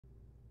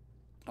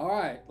All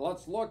right,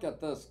 let's look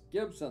at this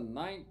Gibson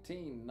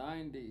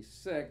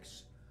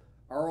 1996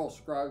 Earl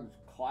Scruggs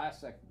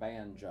classic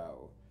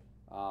banjo.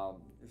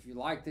 If you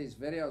like these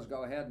videos,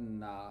 go ahead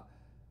and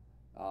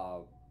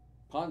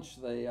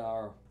punch the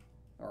or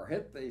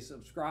hit the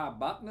subscribe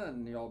button,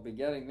 and you'll be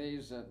getting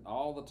these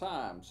all the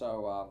time.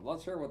 So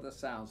let's hear what this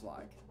sounds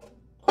like.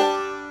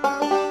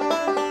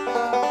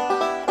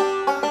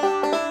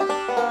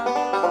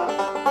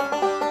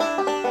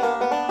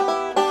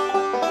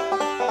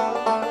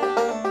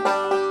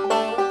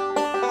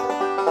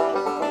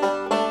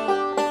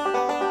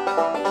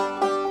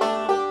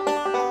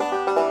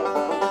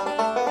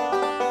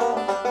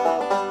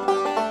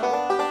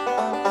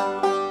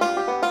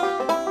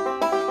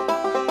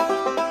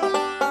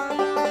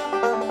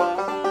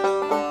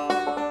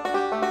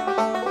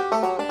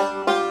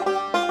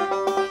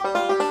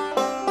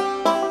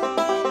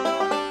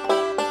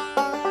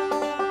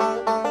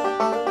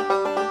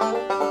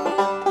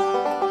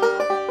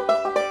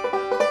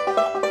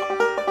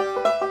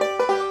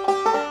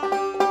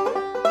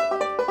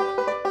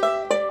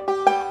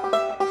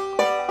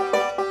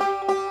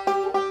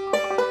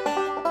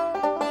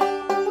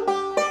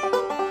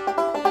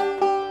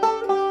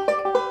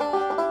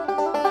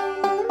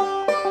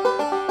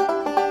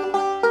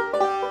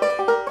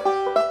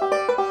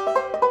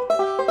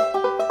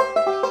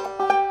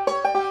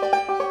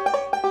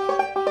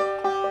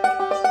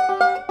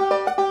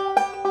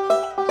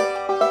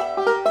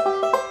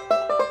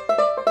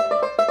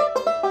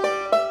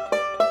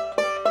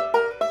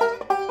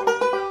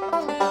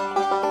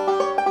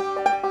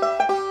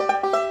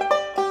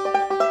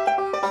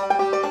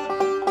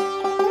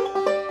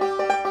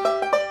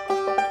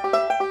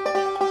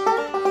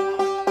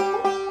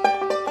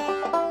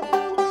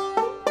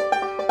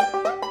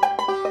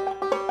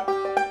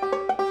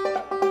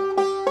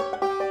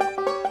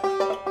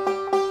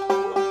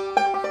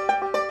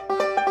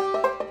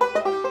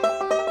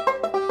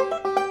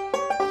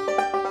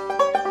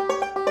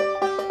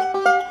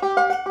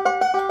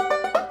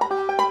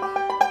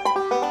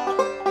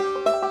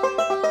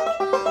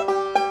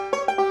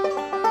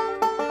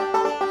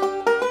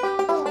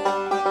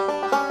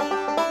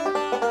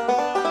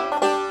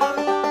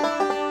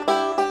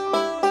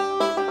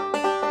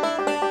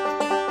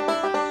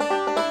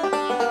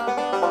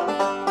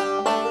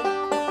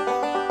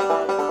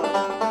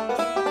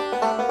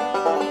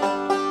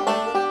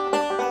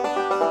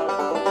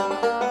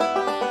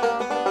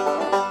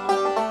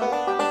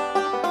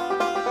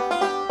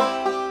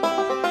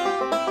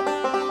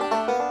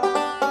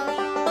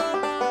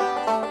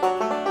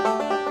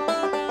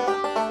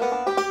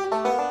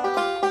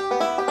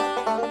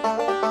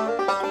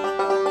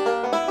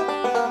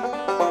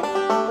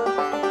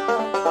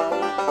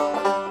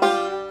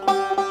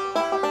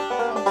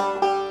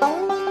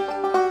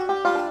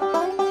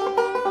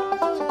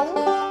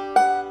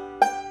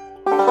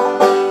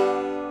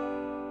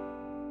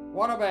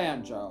 What a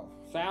banjo.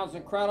 Sounds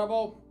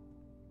incredible.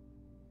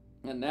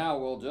 And now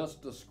we'll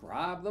just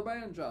describe the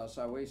banjo.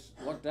 So we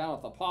look down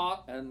at the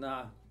pot, and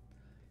the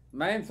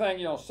main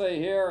thing you'll see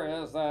here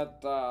is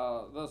that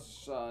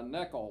this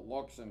nickel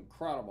looks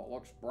incredible. It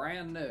looks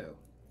brand new.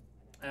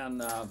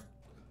 And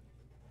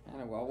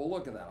anyway, we'll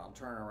look at that. I'll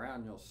turn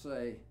around, you'll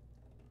see.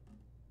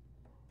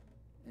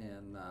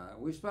 And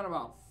we spent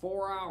about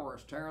 4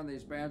 hours tearing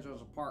these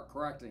banjos apart,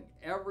 correcting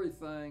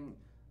everything,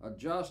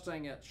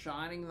 adjusting it,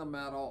 shining the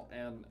metal,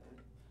 and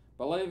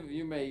believe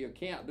you me, you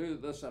can't do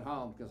this at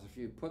home, because if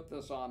you put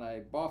this on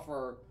a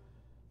buffer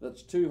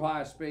that's too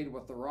high speed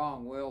with the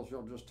wrong wheels,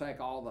 you'll just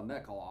take all the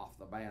nickel off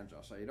the banjo,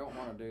 so you don't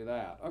want to do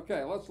that.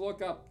 Okay, let's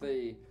look up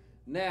the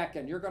neck,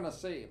 and you're going to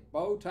see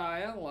bow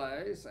tie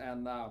inlays.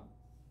 And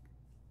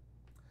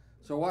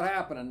so what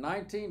happened in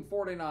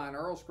 1949,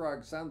 Earl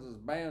Scruggs sends his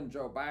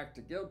banjo back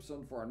to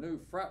Gibson for a new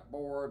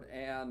fretboard,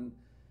 and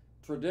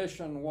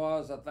tradition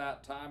was at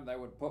that time they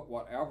would put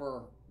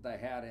whatever they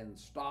had in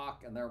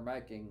stock, and they're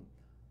making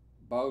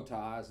bow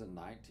ties in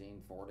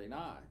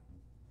 1949.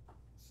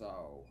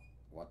 So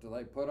what do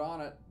they put on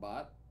it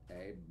but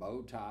a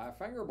bow tie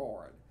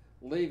fingerboard,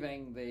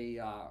 leaving the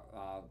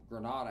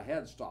Granada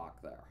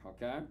headstock there,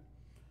 okay?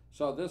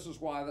 So this is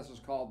why this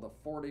is called the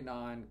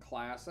 49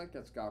 Classic.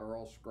 It's got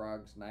Earl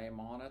Scruggs' name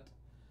on it.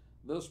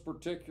 This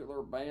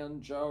particular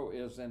banjo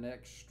is in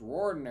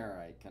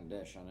extraordinary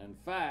condition. In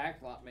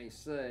fact, let me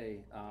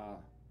see. I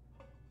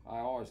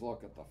always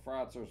look at the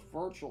frets. There's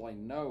virtually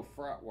no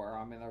fret wear.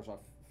 I mean, there's a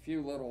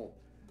few little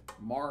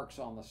marks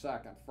on the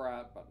second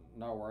fret, but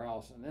nowhere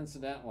else. And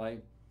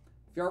incidentally,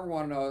 if you ever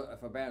want to know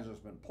if a banjo's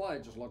been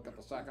played, just look at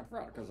the second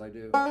fret, because they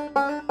do that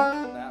for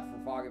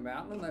Foggy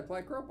Mountain, and they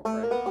play Cripple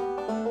Creek.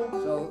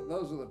 So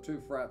those are the two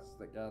frets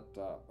that get,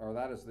 or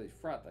that is the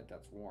fret that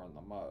gets worn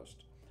the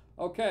most.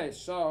 Okay,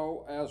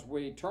 so as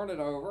we turn it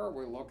over,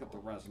 we look at the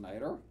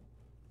resonator,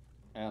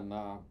 and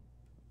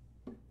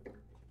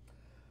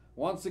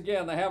once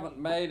again, they haven't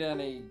made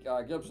any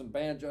Gibson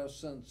banjos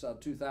since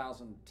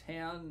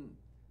 2010,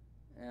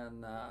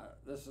 and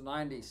this is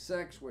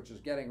 96, which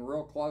is getting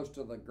real close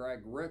to the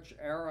Greg Rich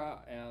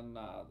era, and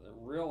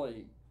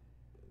really,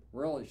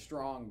 really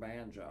strong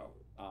banjo.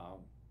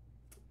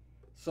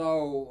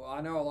 So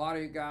I know a lot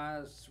of you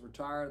guys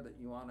retired that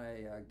you want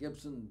a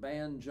Gibson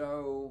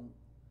banjo,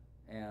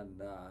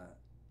 and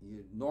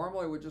you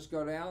normally would just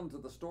go down to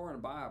the store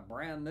and buy a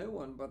brand new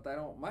one, but they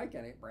don't make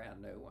any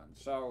brand new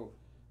ones. So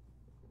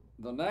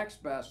the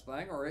next best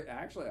thing, or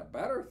actually a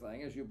better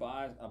thing, is you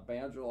buy a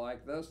banjo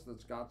like this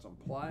that's got some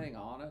playing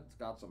on it, it's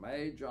got some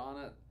age on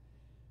it,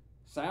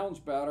 sounds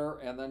better,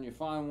 and then you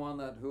find one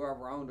that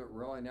whoever owned it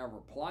really never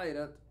played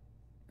it,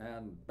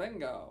 and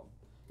bingo,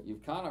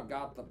 you've kind of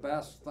got the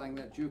best thing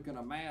that you can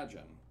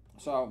imagine.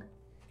 So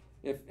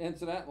if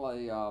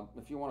incidentally,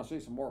 if you want to see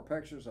some more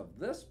pictures of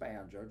this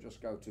banjo, just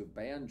go to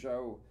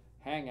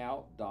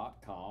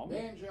banjohangout.com.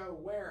 Banjo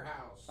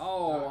Warehouse.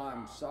 Oh,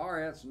 I'm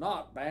sorry, it's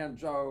not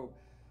Banjo.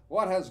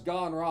 What has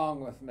gone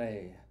wrong with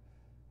me?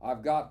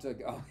 I've got to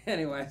go.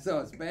 Anyway, so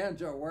it's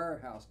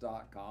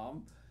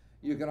banjowarehouse.com.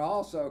 You can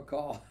also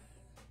call.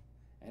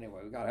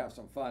 Anyway, we've got to have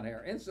some fun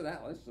here.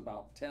 Incidentally, this is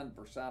about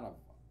 10% of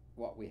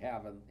what we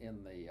have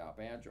in the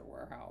Banjo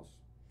Warehouse.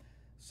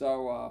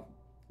 So,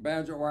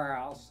 Banjo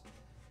Warehouse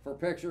for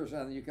pictures,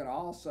 and you can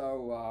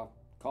also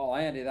call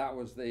Andy. That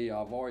was the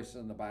voice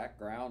in the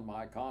background,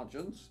 my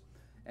conscience,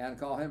 and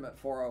call him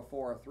at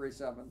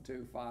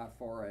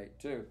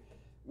 404-372-5482.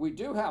 We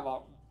do have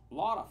a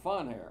lot of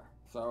fun here,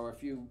 so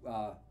if you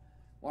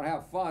want to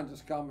have fun,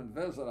 just come and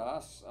visit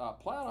us.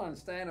 Plan on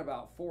staying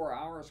about 4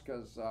 hours,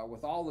 because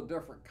with all the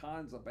different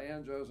kinds of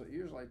banjos, it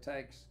usually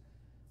takes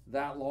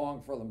that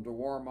long for them to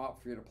warm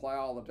up for you to play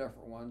all the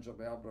different ones. You'll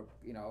be able to,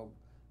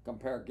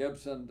 compare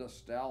Gibson to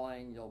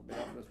Stelling. You'll be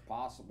able to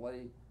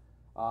possibly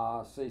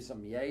see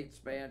some Yates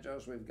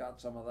banjos. We've got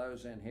some of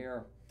those in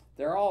here.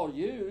 They're all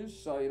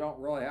used, so you don't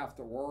really have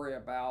to worry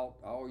about,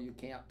 oh, you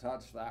can't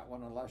touch that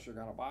one unless you're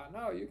going to buy it.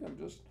 No, you can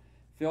just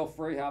feel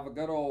free, have a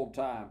good old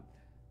time.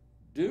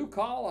 Do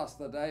call us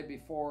the day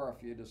before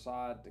if you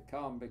decide to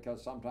come,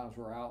 because sometimes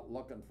we're out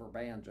looking for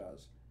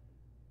banjos.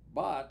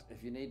 But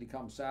if you need to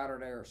come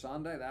Saturday or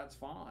Sunday, that's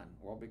fine.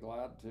 We'll be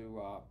glad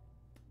to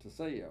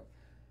see you.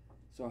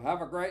 So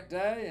have a great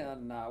day,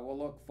 and we'll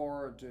look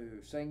forward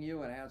to seeing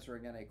you and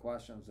answering any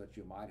questions that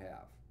you might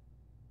have.